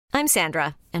I'm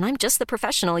Sandra, and I'm just the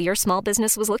professional your small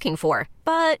business was looking for.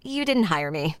 But you didn't hire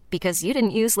me because you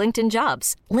didn't use LinkedIn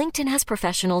Jobs. LinkedIn has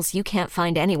professionals you can't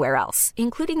find anywhere else,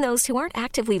 including those who aren't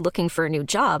actively looking for a new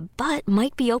job, but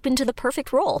might be open to the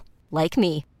perfect role, like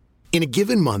me. In a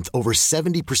given month, over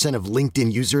 70% of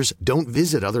LinkedIn users don't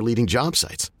visit other leading job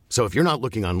sites. So if you're not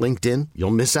looking on LinkedIn,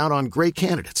 you'll miss out on great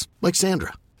candidates like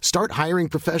Sandra. Start hiring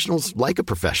professionals like a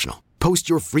professional. Post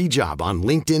your free job on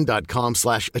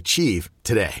linkedin.com/achieve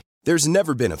today. There's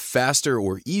never been a faster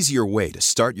or easier way to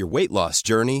start your weight loss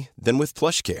journey than with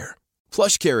PlushCare.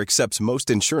 PlushCare accepts most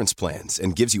insurance plans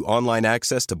and gives you online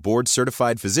access to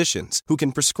board-certified physicians who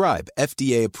can prescribe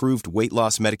FDA-approved weight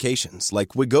loss medications like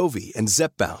Wegovy and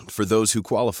Zepbound for those who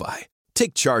qualify.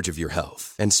 Take charge of your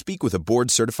health and speak with a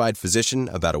board-certified physician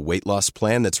about a weight loss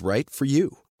plan that's right for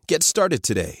you. Get started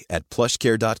today at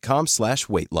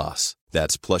plushcare.com/weight loss.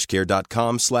 That's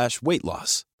plushcare.com/weight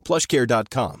loss.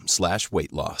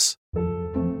 plushcare.com/weight loss.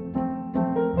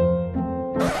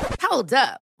 Hold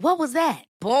up. What was that?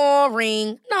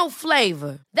 Boring. No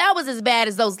flavor. That was as bad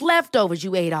as those leftovers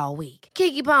you ate all week.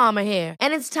 Keke Palmer here,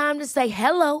 and it's time to say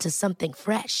hello to something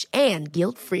fresh and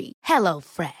guilt-free. Hello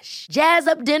Fresh. Jazz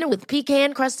up dinner with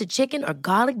pecan-crusted chicken or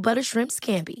garlic butter shrimp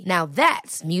scampi. Now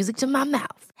that's music to my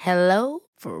mouth. Hello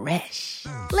Fresh.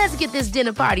 Let's get this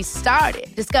dinner party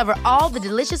started. Discover all the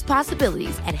delicious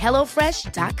possibilities at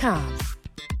hellofresh.com.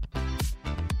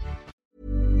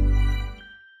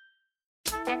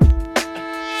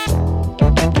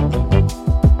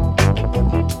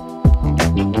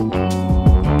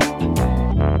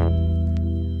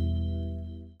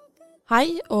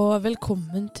 Hei og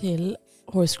velkommen til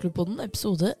Horse Club-podden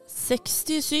episode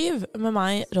 67 med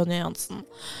meg, Ronja Jansen.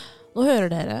 Nå hører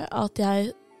dere at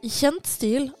jeg i kjent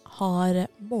stil har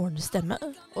morgenstemme,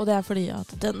 og det er fordi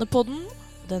at denne podden,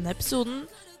 denne episoden,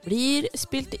 blir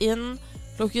spilt inn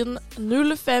klokken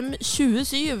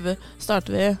 05:27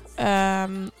 starter vi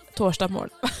torsdag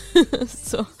morgen.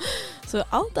 så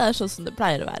alt er sånn som det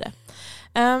pleier å være.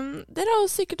 Dere har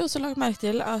sikkert også lagt merke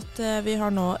til at vi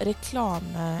har nå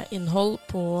reklameinnhold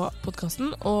på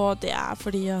podcasten, og det er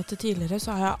fordi at tidligere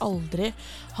så har jeg aldri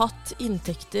hatt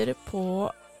inntekter på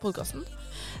podcasten.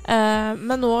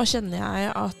 Men nå kjenner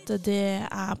jeg at det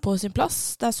er på sin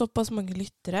plass. Det er såpass mange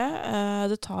lyttere,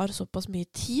 det tar såpass mye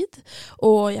tid,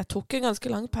 og jeg tok en ganske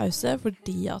lang pause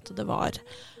fordi at det var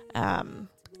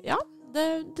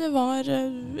det var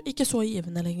ikke så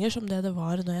givende lenger som det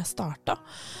var når jeg startet.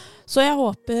 Så jeg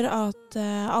håper at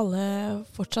alle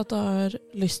fortsatt har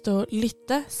lyst til å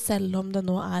lytte, selv om det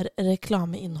nå er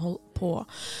reklameinnhold på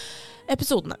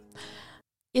episodene.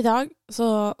 I dag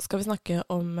så skal vi snakke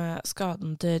om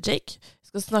skaden til Jake. Vi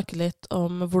skal snakke litt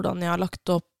om hvordan jeg har lagt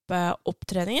opp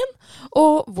opptreningen,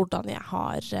 og hvordan jeg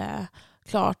har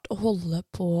klart å holde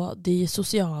på de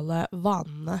sosiale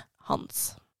vanene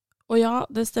hans. Og ja,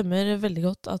 det stemmer veldig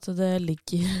godt at det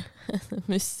ligger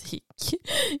musikk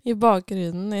i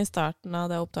bakgrunnen i starten av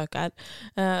det opptaket her.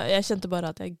 Jeg kjente bare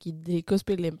at jeg gidder ikke å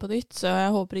spille inn på nytt, så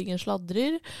jeg håper ingen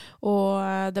sladrer. Og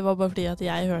det var bare fordi at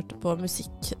jeg hørte på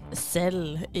musikk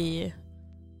selv i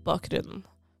bakgrunnen.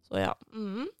 Så ja,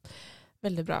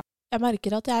 veldig bra. Jeg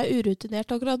merker at jeg er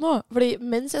urutinert akkurat nå, fordi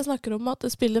mens jeg snakker om at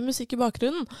det spiller musikk i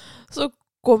bakgrunnen, så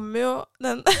kommer jo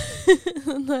den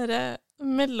der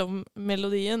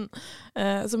mellommelodien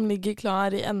som ligger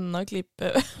klar i enden av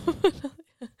klippet.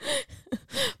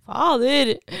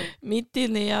 Fader, midt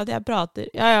inne i at jeg prater.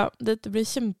 Ja, dette blir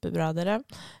kjempebra, dere.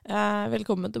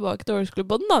 Velkommen tilbake til Horse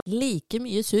Club-podden da. Like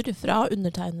mye surr fra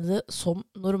undertegnede som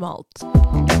normalt.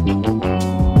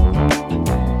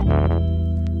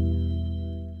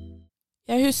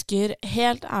 Jeg husker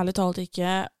helt ærlig talt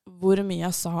ikke hvor mye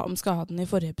jeg sa om skaden i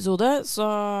forrige episode, så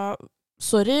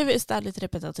sorry hvis det er litt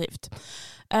repetitivt.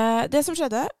 Det som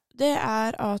skjedde, det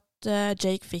er at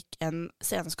Jake fikk en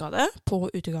seneskade på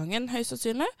utegangen, høyst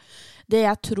sannsynlig. Det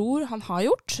jeg tror han har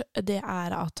gjort, det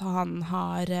er at han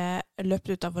har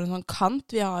løpt utenfor en sånn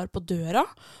kant vi har på døra,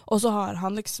 og så har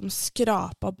han liksom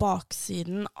skrapet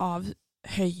baksiden av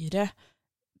høyre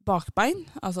bakbein,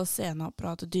 altså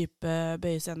seneapparatet, dype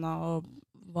bøyesena og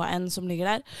hva enn som ligger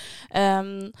der.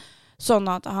 Sånn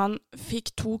at han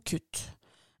fikk 2 kutt.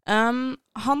 Han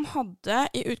hadde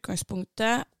i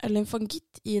utgangspunktet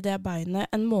lymfangitt i det beinet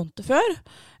en måned før,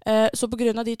 så på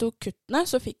grunn av de 2 kuttene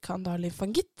så fikk han da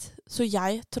lymfangitt, så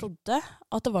jeg trodde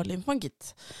at det var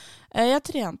lymfangitt. Jeg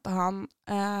trente han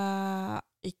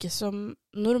ikke som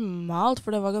normalt,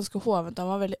 for det var ganske hovent,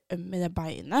 han var veldig øm i det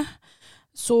beinet,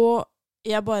 så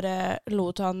jeg bare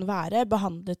lot han være,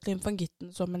 behandlet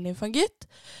lymfangitten som en lymfangitt.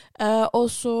 Og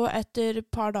så etter et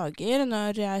par dager,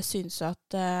 når jeg syntes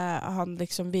at han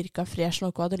liksom virket fresh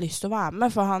nok og hadde lyst til å være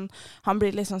med, for han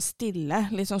blir litt sånn stille,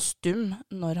 litt sånn stum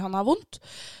når han har vondt.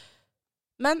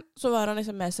 Men så var han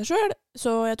liksom med seg selv,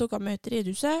 så jeg tok ham med ut i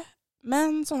ridhuset,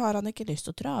 men så har han ikke lyst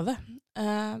til å trave.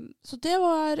 Så det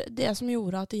var det som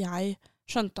gjorde at jeg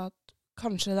skjønte at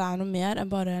kanskje det noe mer enn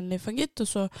bare en lymfangitt, og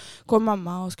så kom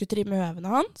mamma og skulle trimme høvene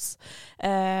hans,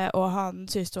 og han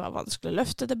syntes det var vanskelig å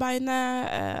løfte det beinet.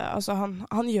 Altså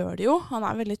han gjør det jo, han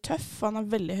veldig tøff, han har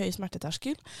veldig høy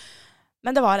smerteterskel,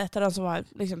 men det var et eller annet som var,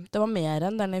 liksom, det var mer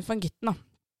enn den lymfangitten da.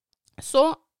 Så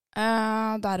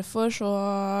derfor så,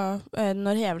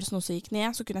 når hevelsen også gikk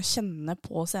ned, så kunne jeg kjenne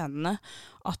på scenene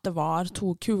at det var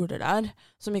 2 kuler der,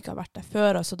 som ikke har vært der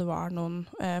før, altså det var noen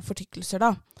fortykkelser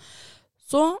da.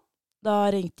 Så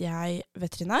da ringte jeg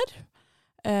veterinær.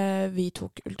 Vi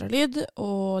tok ultralyd,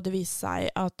 og det viste seg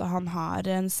at han har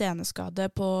en seneskade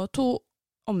på 2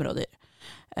 områder.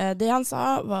 Det han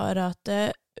sa var at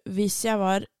hvis jeg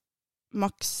var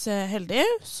maks heldig,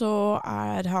 så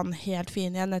han helt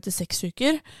fin igjen etter 6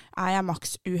 uker. Jeg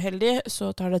maks uheldig,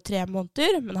 så tar det 3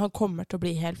 måneder, men han kommer til å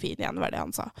bli helt fin igjen, var det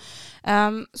han sa.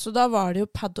 Så da var det jo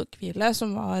paddock-hvile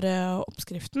som var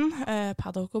oppskriften,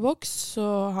 paddock og boks, så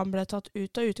han ble tatt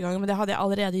ut av utegangen, men det hadde jeg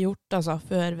allerede gjort, altså,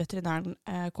 før veterinæren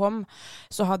kom,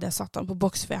 så hadde jeg satt han på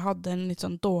boks, for jeg hadde en litt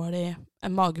sånn dårlig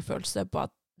magefølelse på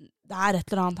at det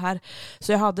et eller annet her.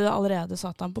 Så jeg hadde allerede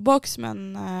satt han på boks,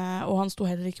 og han sto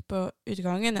heller ikke på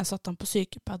utgangen. Jeg satt han på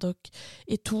sykepaddock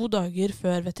i 2 dager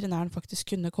før veterinæren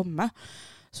faktisk kunne komme.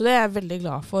 Så det jeg veldig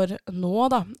glad for nå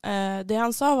da. Det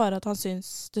han sa var at han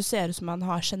synes det ser ut som han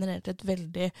har generert et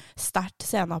veldig sterkt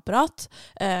seneapparat,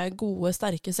 gode,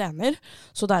 sterke sener,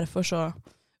 så derfor så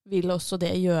vil også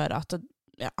det gjøre at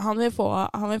han vil få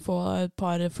et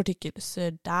par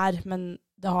fortykkelser der, men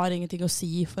det har ingenting å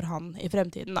si for han i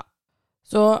fremtiden da.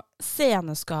 Så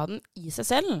seneskaden i seg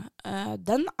selv,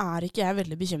 den ikke jeg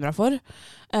veldig bekymret for.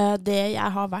 Det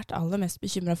jeg har vært aller mest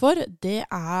bekymret for, det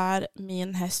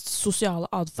min hests sosiale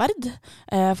adferd.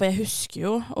 For jeg husker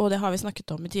jo, og det har vi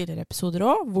snakket om i tidligere episoder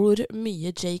også, hvor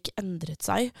mye Jake endret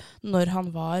seg når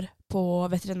han var på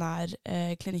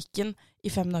veterinærklinikken i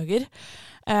 5 dager.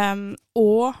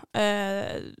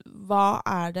 Hva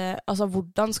det, altså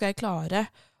hvordan skal jeg klare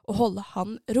å holde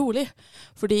han rolig?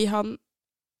 Fordi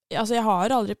jeg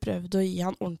har aldri prøvd å gi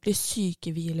han ordentlig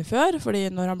sykehvile før, fordi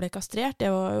når han ble kastrert, det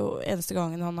var jo eneste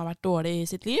gangen han har vært dårlig i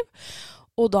sitt liv,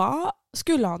 og da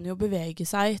skulle han jo bevege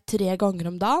seg 3 ganger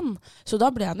om dagen, så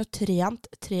da ble han jo trent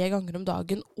 3 ganger om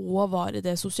dagen og var i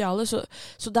det sosiale,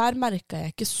 så der merket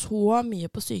jeg ikke så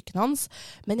mye på psyken hans,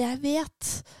 men jeg vet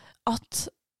at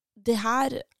det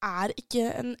her ikke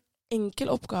en enkel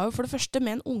oppgave, for det første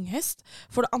med en unghest,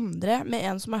 for det andre med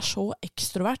en som så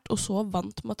ekstrovert og så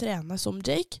vant med å trene som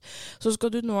Jake. Så skal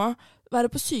du nå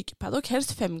være på sykepaddock,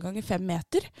 helst 5 ganger 5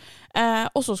 meter,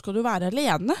 og så skal du være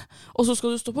alene, og så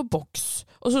skal du stå på boks,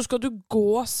 og så skal du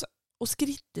gå og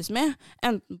skrittes med,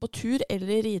 enten på tur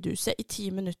eller i ridhuset i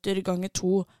 10 minutter ganger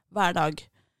 2 hver dag.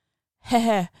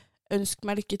 Hehe, ønsk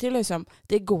meg lykke til, liksom.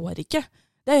 Det går ikke.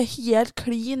 Det helt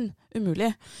clean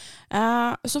umulig.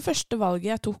 Så første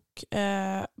valget jeg tok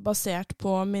basert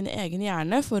på min egen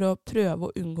hjerne for å prøve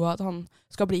å unngå at han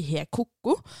skal bli helt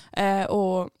koko,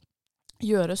 og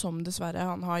gjøre som dessverre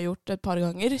han har gjort et par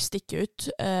ganger, stikke ut,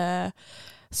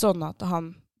 sånn at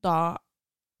han da,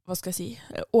 hva skal jeg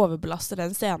si, overbelaster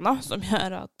den scenen, som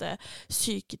gjør at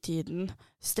syketiden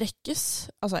strekkes.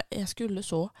 Altså, jeg skulle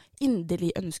så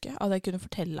inderlig ønske at jeg kunne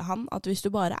fortelle han at hvis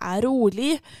du bare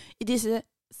rolig i disse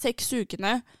 6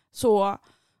 ukene, så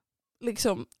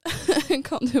liksom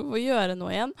kan du få gjøre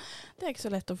noe igjen. Det ikke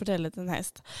så lett å fortelle til en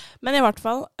hest. Men i hvert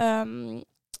fall,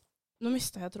 nå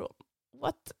mistet jeg tråden.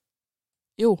 What?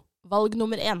 Jo, valg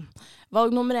nummer 1.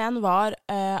 Valg nummer 1 var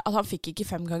at han fikk ikke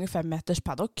 5 ganger 5 meters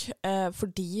paddock,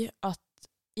 fordi at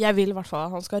jeg vil i hvert fall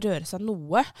at han skal røre seg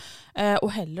noe, og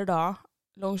heller da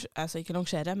altså ikke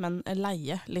longere, men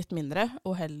leie litt mindre,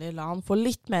 og heller la han få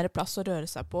litt mer plass å røre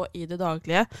seg på i det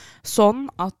daglige, sånn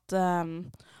at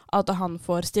han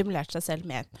får stimulert seg selv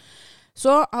mer.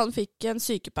 Så han fikk en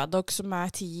sykepaddock som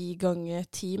 10 ganger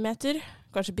 10 meter,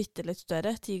 kanskje bitte litt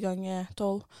større, 10 ganger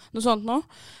 12, noe sånt nå.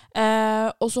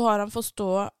 Og så har han fått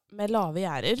stå med lave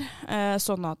gjerder,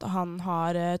 sånn at han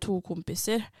har 2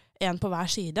 kompiser, en på hver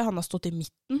side. Han har stått i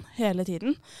midten hele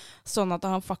tiden, sånn at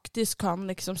han faktisk kan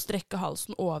liksom strekke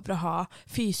halsen over og ha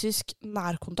fysisk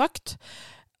nærkontakt.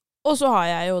 Og så har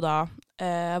jeg jo da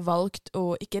valgt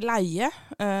å ikke leie,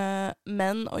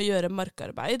 men å gjøre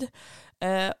markarbeid.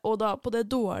 Og da på det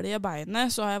dårlige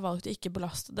beinet så har jeg valgt å ikke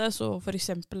belaste det, så for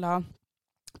eksempel da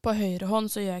På høyre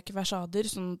hånd så gjør jeg ikke versader,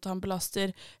 sånn at han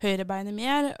belaster høyre beinet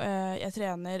mer. Jeg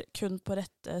trener kun på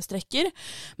rette strekker,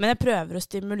 men jeg prøver å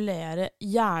stimulere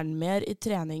hjernen mer i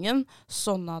treningen,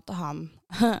 sånn at han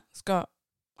skal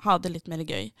ha det litt mer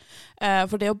gøy.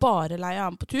 For det å bare leie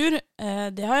han på tur,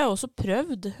 det har jeg også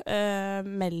prøvd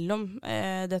mellom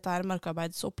dette her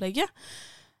markarbeidsopplegget.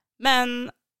 Men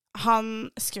han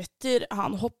skvetter,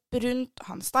 han hopper rundt,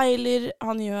 han steiler,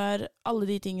 han gjør alle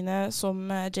de tingene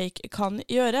som Jake kan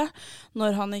gjøre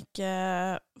når han ikke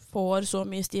får så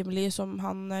mye stimuli som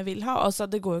han vil ha. Altså,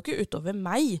 det går jo ikke utover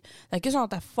meg. Det er ikke sånn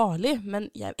at det er farlig, men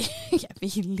jeg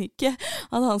vil ikke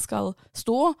at han skal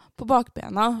stå på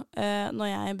bakbena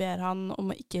når jeg ber han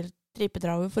om å ikke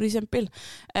tripedrave, for eksempel.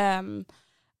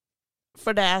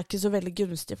 For det er ikke så veldig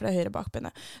gunstig for det høyre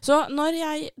bakbenet. Så når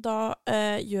jeg da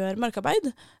gjør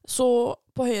markarbeid, så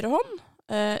på høyre hånd,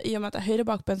 i og med at det er høyre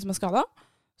bakben som er skadet,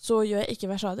 så gjør jeg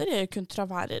ikke versader, jeg gjør kun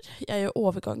traverer. Jeg gjør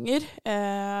overganger.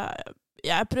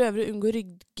 Jeg prøver å unngå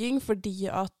rygging fordi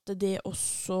at det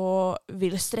også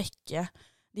vil strekke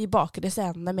de bakre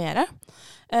scenene mere.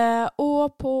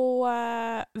 Og på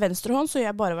venstre hånd så gjør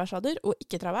jeg bare versader og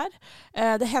ikke travær.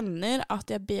 Det hender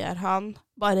at jeg ber han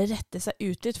bare rette seg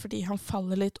ut litt, fordi han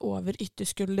faller litt over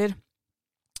ytterskulder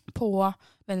på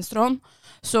venstre hånd.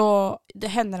 Så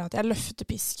det hender at jeg løfter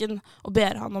pisken og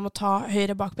ber han om å ta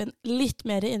høyre bakben litt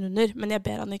mer innunder, men jeg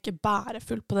ber han ikke bære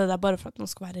fullt på det der, bare for at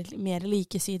han skal være mer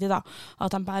likesidig da,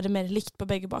 at han bærer mer likt på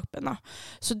begge bakbena.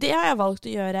 Så det har jeg valgt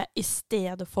å gjøre i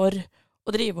stedet for å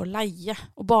drive og leie,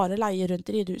 og bare leie rundt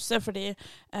i ridehuset, fordi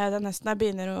den hesten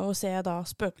begynner å se da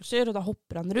spøkelser, og da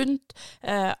hopper han rundt.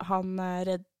 Han er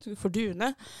redd for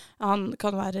duene. Han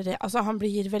kan være han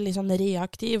blir veldig sånn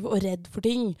reaktiv og redd for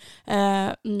ting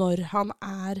når han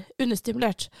er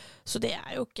understimulert. Så det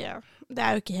er jo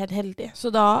ikke helt heldig.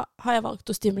 Så da har jeg valgt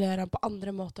å stimulere han på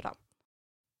andre måter da.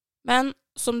 Men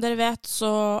som dere vet,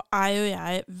 så er jo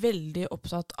jeg veldig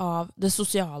opptatt av det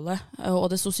sosiale og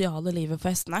det sosiale livet for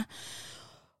hestene.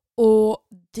 Og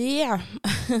det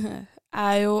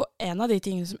er jo en av de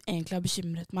tingene som egentlig har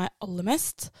bekymret meg aller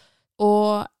mest.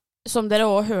 Og som dere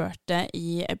også hørte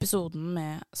i episoden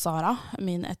med Sara,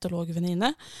 min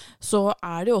etologvenninne, så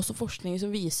er det jo også forskning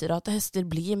som viser at hester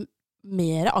blir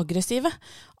mer aggressive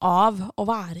av å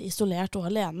være isolert og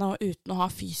alene og uten å ha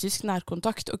fysisk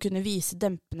nærkontakt og kunne vise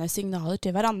dempende signaler til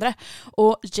hverandre.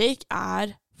 Og Jake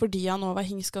er, fordi han nå var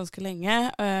hingst ganske lenge,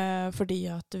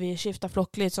 fordi at vi skiftet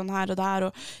flokk litt sånn her og der,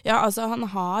 og ja, altså han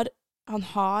er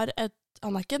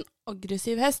ikke en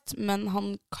aggressiv hest, men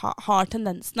han har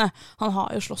tendensene. Han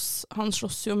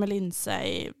slåss jo med linse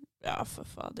i for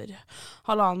fader,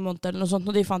 1,5 måned eller noe sånt,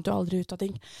 og de fant jo aldri ut av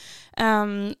ting.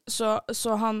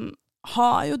 Så han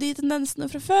har jo de tendensene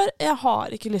fra før. Jeg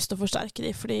har ikke lyst til å forsterke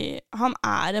de, fordi han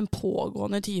er en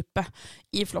pågående type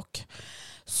i flokk.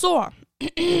 Så,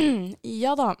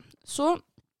 ja da, så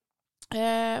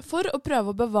for å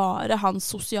prøve å bevare hans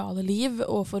sosiale liv,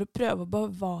 og for å prøve å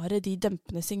bevare de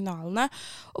dempende signalene,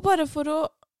 og bare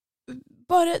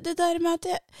det der med at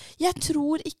jeg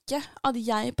tror ikke at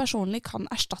jeg personlig kan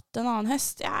erstatte en annen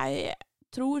hest. Jeg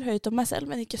tror høyt om meg selv,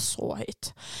 men ikke så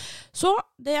høyt. Så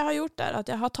det jeg har gjort er at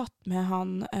jeg har tatt med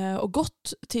han og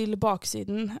gått til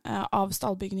baksiden av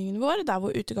stallbygningen vår, der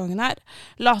hvor utegangen er.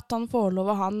 Latt han få lov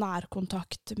å ha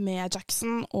nærkontakt med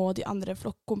Jackson og de andre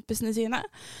flokkompisene sine.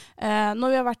 Når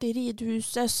vi har vært i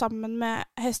ridehuset sammen med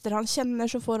hester han kjenner,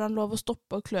 så får han lov å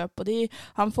stoppe og klø på de.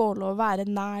 Han får lov å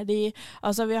være nær de.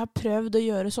 Altså, vi har prøvd å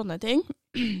gjøre sånne ting.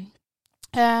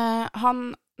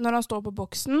 Når han står på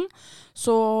boksen,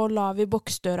 så lar vi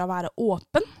boksdøra være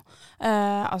åpen.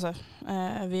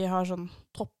 Vi har sånn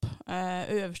topp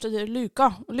øverste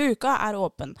luka. Luka er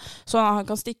åpen, så han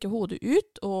kan stikke hodet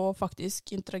ut og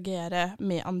faktisk interagere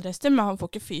med andre hester. Men han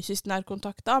får ikke fysisk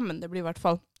nærkontakt da, men det blir i hvert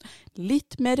fall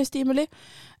litt mer stimuli.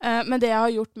 Men det jeg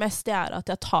har gjort mest, det er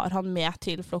at jeg tar han med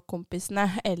til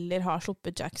flokkompisene, eller har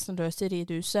sluppet Jackson løs i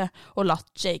ridehuset, og latt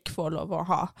Jake få lov å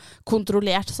ha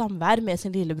kontrollert samvær med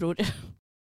sin lillebror.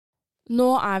 Nå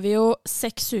er vi jo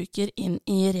 6 uker inn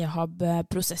i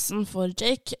rehab-prosessen for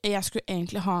Jake. Jeg skulle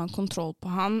egentlig ha en kontroll på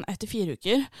han etter 4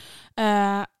 uker.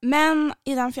 Men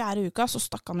i den 4. uka så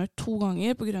stakk han ut 2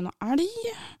 ganger på grunn av elg,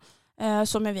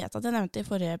 som jeg vet at jeg nevnte i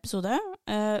forrige episode.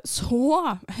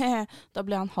 Da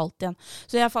ble han halt igjen.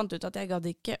 Så jeg fant ut at jeg gadd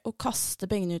ikke å kaste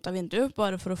pengene ut av vinduet,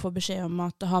 bare for å få beskjed om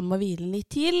at han må hvile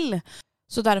litt til.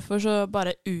 Så derfor så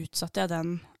bare utsatte jeg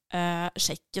den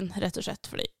sjekken, rett og slett,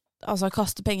 fordi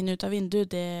kaste pengene ut av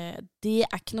vinduet, det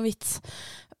er ikke noe vits.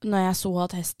 Når jeg så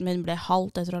at hesten min ble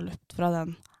halt etter å ha løpt fra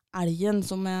den elgen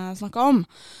som jeg snakket om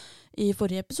i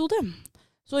forrige episode.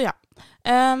 Så ja.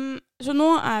 Så nå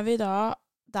er vi da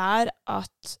der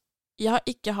at jeg har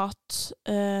ikke hatt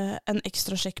en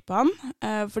ekstra sjekk på han,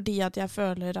 fordi at jeg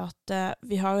føler at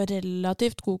vi har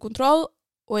relativt god kontroll,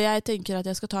 og jeg tenker at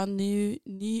jeg skal ta en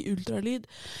ny ultralyd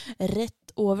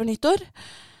rett over nyttår.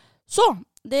 Så,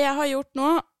 det jeg har gjort nå,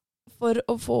 for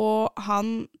å få han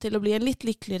til å bli en litt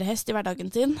lykkeligere hest i hverdagen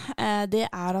sin, det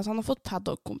er at han har fått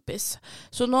paddock-kompis.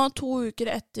 Så nå 2 uker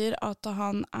etter at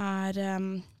han er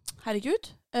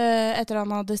herregud, etter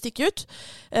han hadde stikket ut,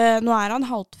 nå er han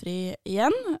haltfri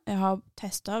igjen. Jeg har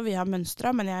testet, vi har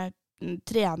mønstra, men jeg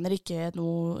trener ikke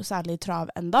noe særlig trav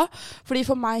enda. Fordi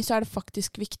for meg så er det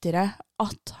faktisk viktigere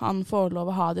at han får lov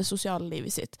å ha det sosiale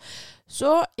livet sitt.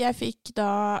 Så jeg fikk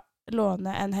da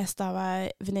låne en hest av ei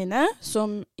venninne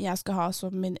som jeg skal ha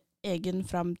som min egen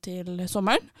fram til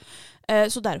sommeren.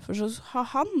 Så derfor så har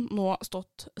han nå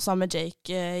stått sammen med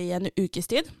Jake i en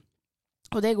ukes tid.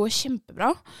 Og det går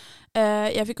kjempebra.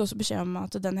 Jeg fikk også beskjed om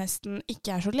at den hesten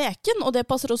ikke er så leken, og det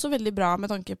passer også veldig bra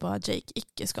med tanke på at Jake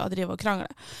ikke skal drive og krangle.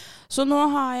 Så nå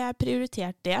har jeg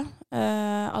prioritert det,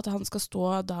 at han skal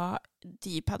stå da,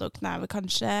 de paddockene er vel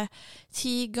kanskje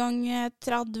 10 ganger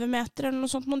 30 meter eller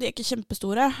noe sånt, men de er ikke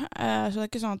kjempestore, så det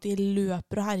er ikke sånn at de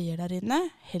løper og herjer der inne,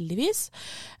 heldigvis.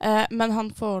 Men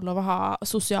han får lov å ha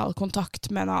sosial kontakt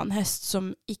med en annen hest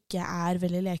som ikke er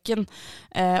veldig leken,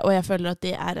 og jeg føler at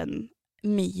det er en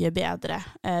mye bedre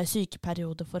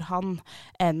sykeperiode for han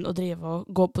enn å drive og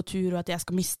gå på tur og at jeg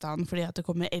skal miste han fordi at det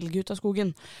kommer elg ut av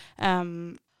skogen.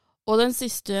 Og den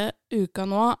siste uka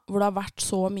nå, hvor det har vært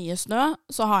så mye snø,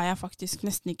 så har jeg faktisk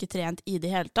nesten ikke trent i det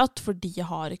hele tatt, fordi jeg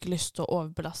har ikke lyst til å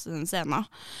overbelaste den scenen.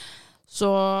 Så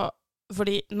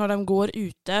fordi når de går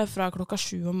ute fra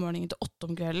 7 om morgenen til 8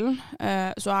 om kvelden,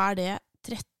 så er det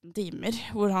 13 timer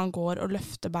hvor han går og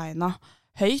løfter beina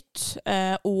høyt,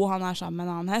 og han er sammen med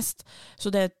en annen hest. Så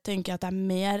det tenker jeg at det er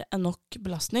mer enn nok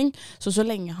belastning. Så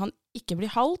lenge han ikke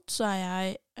blir halt, så er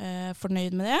jeg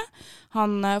fornøyd med det.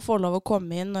 Han får lov å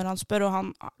komme inn når han spør,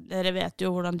 og dere vet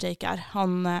jo hvordan Jake er.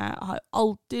 Han har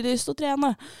alltid lyst til å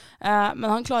trene, men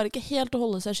han klarer ikke helt å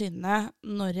holde seg skinnende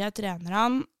når jeg trener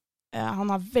han. Han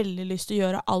har veldig lyst til å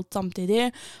gjøre alt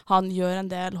samtidig. Han gjør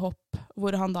en del hopp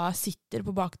hvor han da sitter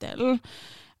på bakdelen.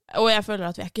 Og jeg føler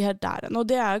at vi er ikke helt der ennå. Og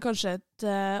det er kanskje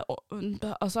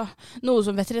noe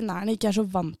som veterinærene ikke er så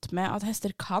vant med at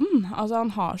hester kan. Altså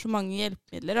han har så mange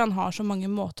hjelpemidler, han har så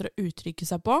mange måter å uttrykke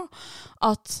seg på,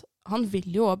 at han vil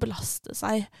jo også belaste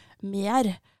seg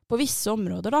mer på visse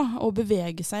områder da, og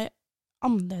bevege seg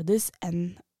annerledes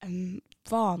enn en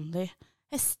vanlig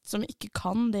hest som ikke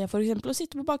kan det, for eksempel å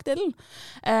sitte på bakdelen.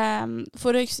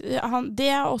 Det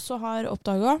jeg også har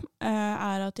oppdaget,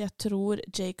 er at jeg tror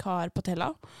Jake har patella.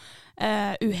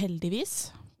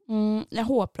 Uheldigvis. Jeg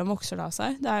håper han vokser det av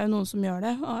seg. Det er jo noen som gjør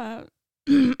det.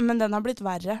 Men den har blitt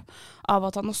verre av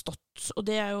at han har stått, og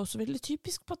det er jo også veldig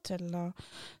typisk patella.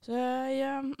 Så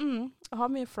jeg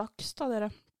har mye flaks da, dere.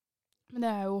 Men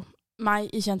det er jo meg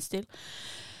i kjent stil.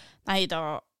 Nei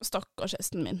da, stakkars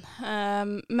hesten min.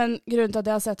 Men grunnen til at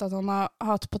jeg har sett at han har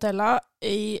hatt patella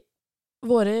i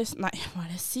våres, nei, hva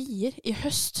er det jeg sier? I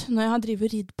høst, når jeg har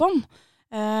drivet ridd på han,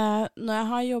 når jeg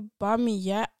har jobbet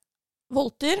mye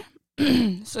volter,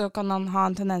 så kan han ha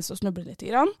en tendens til å snuble litt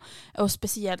grann, og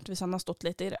spesielt hvis han har stått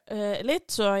litt,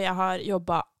 så jeg har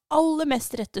jobbet aller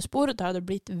mest rette spor, da har det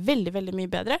blitt veldig, veldig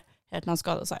mye bedre, helt til han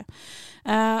skadet seg.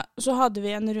 Så hadde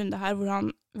vi en runde her hvor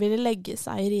han ville legge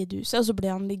seg i ridehuset, og så ble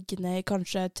han liggende i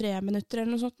kanskje 3 minutter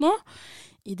eller noe sånt nå.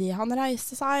 I det han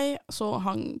reiste seg, så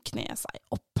hang kneet seg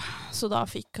opp. Så da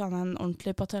fikk han en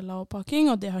ordentlig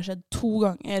patella-oppakking, og det har skjedd 2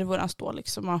 ganger hvor han står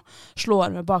liksom og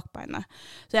slår med bakbeinet.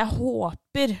 Så jeg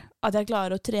håper at jeg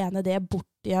klarer å trene det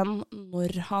bort igjen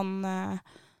når han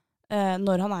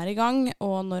er i gang,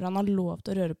 og når han har lov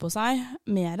til å røre på seg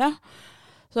mer.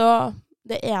 Så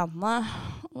det ene,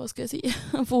 hva skal jeg si,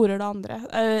 fôrer det andre.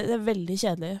 Det er veldig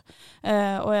kjedelig.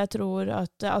 Og jeg tror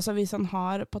at altså hvis han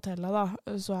har patella da,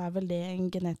 så er vel det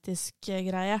en genetisk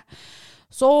greie.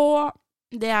 Så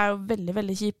det er jo veldig,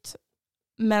 veldig kjipt.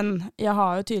 Men jeg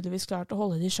har jo tydeligvis klart å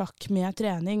holde det i sjakk med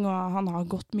trening, og han har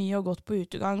gått mye og gått på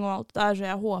utegang og alt det der, så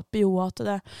jeg håper jo at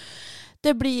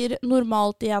det blir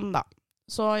normalt igjen da.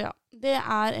 Så ja, det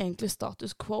er egentlig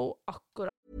status quo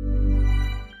akkurat.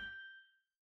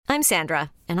 I'm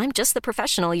Sandra, and I'm just the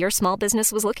professional your small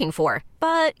business was looking for.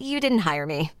 But you didn't hire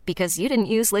me because you didn't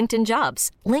use LinkedIn Jobs.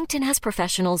 LinkedIn has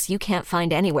professionals you can't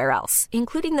find anywhere else,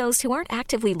 including those who aren't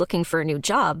actively looking for a new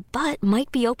job, but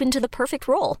might be open to the perfect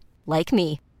role, like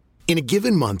me. In a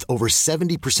given month, over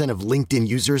 70% of LinkedIn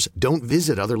users don't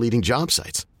visit other leading job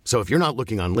sites. So if you're not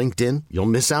looking on LinkedIn, you'll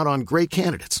miss out on great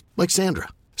candidates, like Sandra.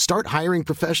 Start hiring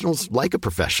professionals like a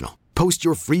professional. Post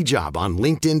your free job on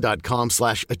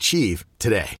linkedin.com/achieve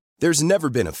today. There's never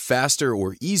been a faster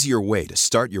or easier way to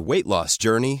start your weight loss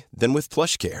journey than with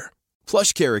PlushCare.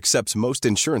 PlushCare accepts most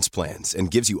insurance plans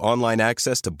and gives you online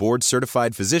access to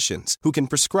board-certified physicians who can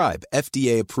prescribe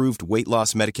FDA-approved weight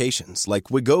loss medications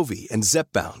like Wegovy and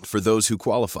Zepbound for those who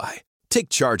qualify. Take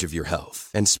charge of your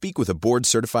health and speak with a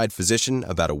board-certified physician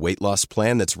about a weight loss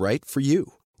plan that's right for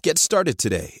you. Get started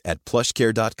today at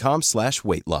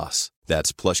plushcare.com/weightloss.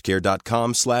 That's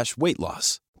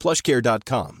plushcare.com/weightloss.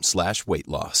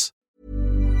 plushcare.com/weightloss.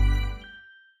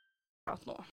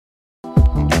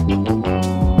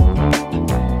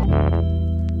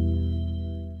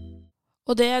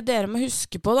 Og det dere må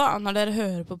huske på da, når dere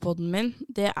hører på podden min,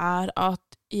 det at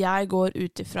jeg går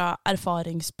ut ifra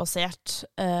erfaringsbasert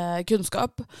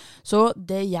kunnskap. Så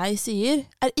det jeg sier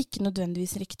ikke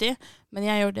nødvendigvis riktig, men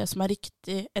jeg gjør det som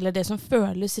riktig, eller det som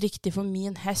føles riktig for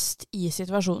min hest i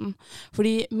situasjonen.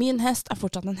 Fordi min hest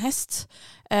fortsatt en hest,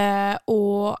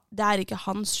 og det ikke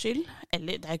hans skyld,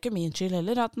 eller det ikke min skyld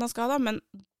heller at den skadet, men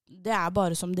det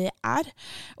bare som det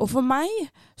Og for meg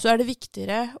så det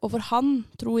viktigere, og for han,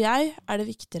 tror jeg, det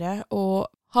viktigere å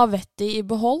ha vettet i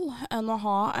behold enn å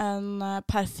ha en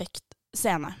perfekt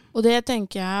scene. Og det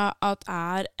tenker jeg at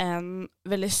en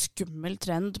veldig skummel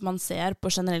trend man ser på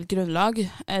generelt grunnlag,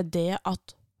 det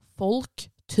at folk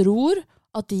tror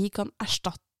at de kan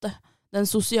erstatte den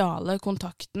sosiale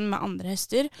kontakten med andre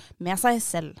hester med seg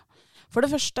selv. For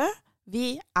det første,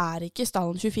 vi ikke i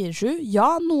stallen 24/7.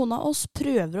 Ja, noen av oss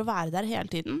prøver å være der hele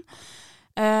tiden.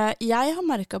 Jeg har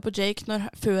merket på Jake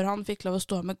før han fikk lov å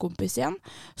stå med kompis igjen,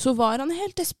 så var han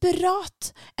helt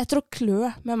desperat etter å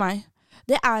klø med meg.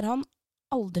 Det han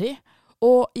aldri,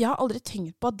 og jeg har aldri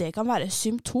tenkt på at det kan være et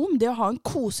symptom, det å ha en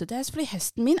kosete hest, fordi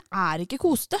hesten min ikke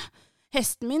kosete.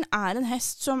 Hesten min en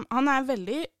hest som, han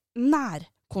veldig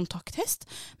nærkontakthest,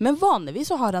 men vanligvis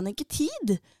så har han ikke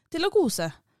tid til å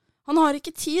kose. Han har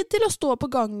ikke tid til å stå på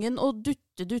gangen og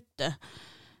dutte.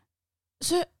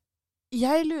 Så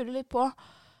jeg lurer litt på,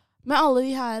 med alle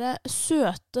de her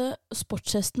søte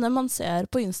sportshestene man ser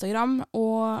på Instagram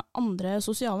og andre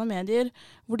sosiale medier,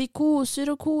 hvor de koser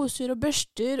og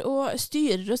børster og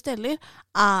styrer og steller,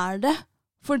 det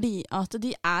fordi at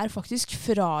de faktisk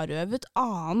frarøvet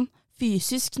annen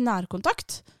fysisk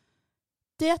nærkontakt?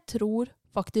 Det tror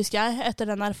faktisk jeg, etter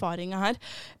den erfaringen her,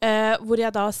 hvor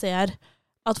jeg da ser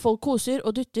at folk koser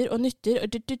og dytter og nytter og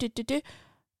dytter.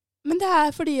 Men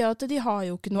det fordi at de har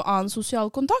jo ikke noe annen sosial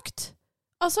kontakt.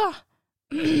 Altså,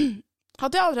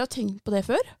 hadde jeg aldri tenkt på det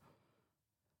før?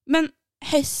 Men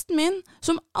hesten min,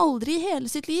 som aldri i hele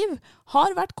sitt liv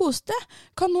har vært kosete,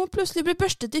 kan nå plutselig bli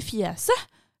børstet i fjeset.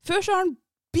 Før så har han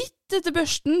bitt etter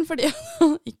børsten, fordi,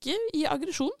 ikke i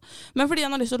aggresjon, men fordi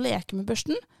han har lyst til å leke med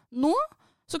børsten. Nå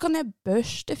så kan jeg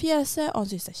børste fjeset, og han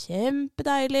synes det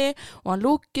kjempedeilig, og han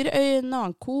lukker øynene, og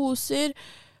han koser,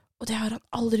 og det har han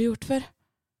aldri gjort før.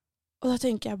 Og da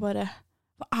tenker jeg bare,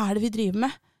 hva det vi driver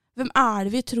med? Hvem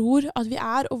det vi tror at vi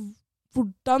og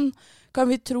hvordan kan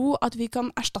vi tro at vi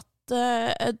kan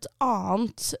erstatte et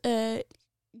annet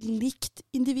likt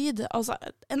individ, altså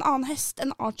en annen hest,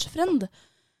 en artsfrend?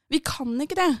 Vi kan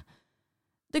ikke det.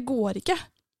 Det går ikke.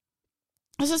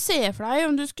 Altså, se for deg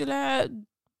om du skulle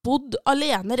bodd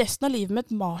alene resten av livet med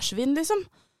et marsvin, liksom.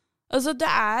 Altså, det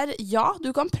ja,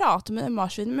 du kan prate med en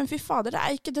marsvin, men fy fader, det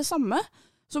ikke det samme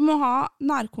som å ha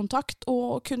nærkontakt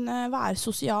og kunne være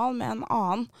sosial med en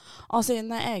annen av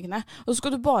sine egne. Og så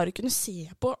skal du bare kunne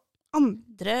se på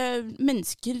andre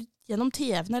mennesker gjennom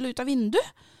TV-en eller ut av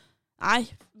vinduet. Nei,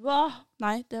 hva?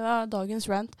 Nei, det var dagens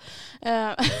rant.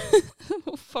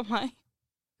 For meg.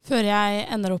 Før jeg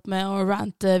ender opp med å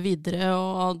rante videre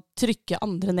og trykke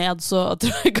andre ned, så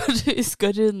tror jeg kanskje vi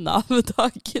skal runde av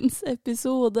dagens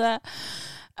episode.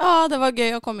 Ja, det var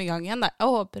gøy å komme i gang igjen. Jeg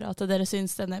håper at dere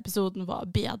synes denne episoden var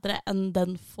bedre enn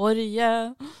den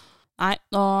forrige. Nei,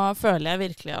 nå føler jeg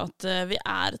virkelig at vi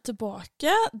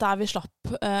tilbake der vi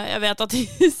slapp. Jeg vet at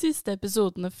de siste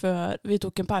episodene før vi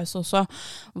tok en pause også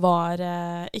var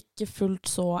ikke fullt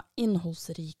så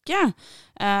innholdsrike.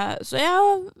 Så jeg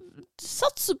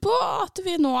satser på at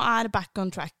vi nå back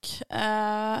on track.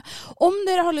 Om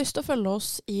dere har lyst til å følge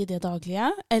oss i det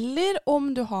daglige, eller om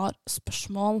du har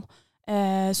spørsmål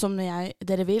som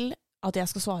dere vil at jeg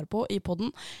skal svare på i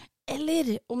podden,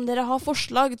 eller om dere har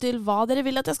forslag til hva dere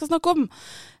vil at jeg skal snakke om,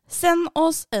 send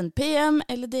oss en PM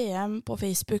eller DM på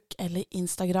Facebook eller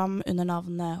Instagram under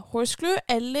navnet Horseclue,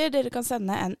 eller dere kan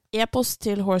sende en e-post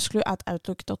til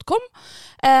horseclue@outlook.com,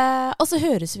 og så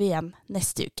høres vi igjen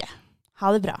neste uke. Ha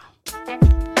det bra.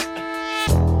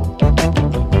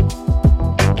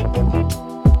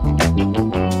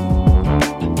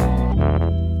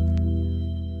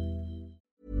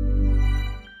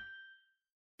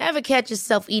 Ever catch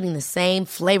yourself eating the same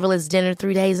flavorless dinner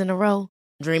 3 days in a row?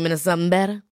 Dreaming of something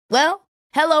better? Well,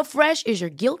 HelloFresh is your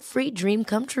guilt-free dream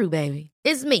come true, baby.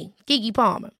 It's me, Keke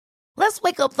Palmer. Let's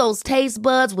wake up those taste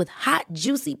buds with hot,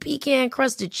 juicy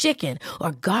pecan-crusted chicken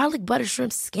or garlic butter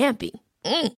shrimp scampi.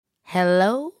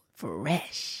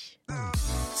 HelloFresh.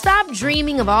 Stop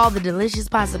dreaming of all the delicious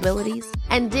possibilities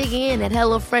and dig in at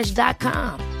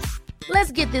HelloFresh.com.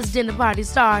 Let's get this dinner party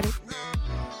started.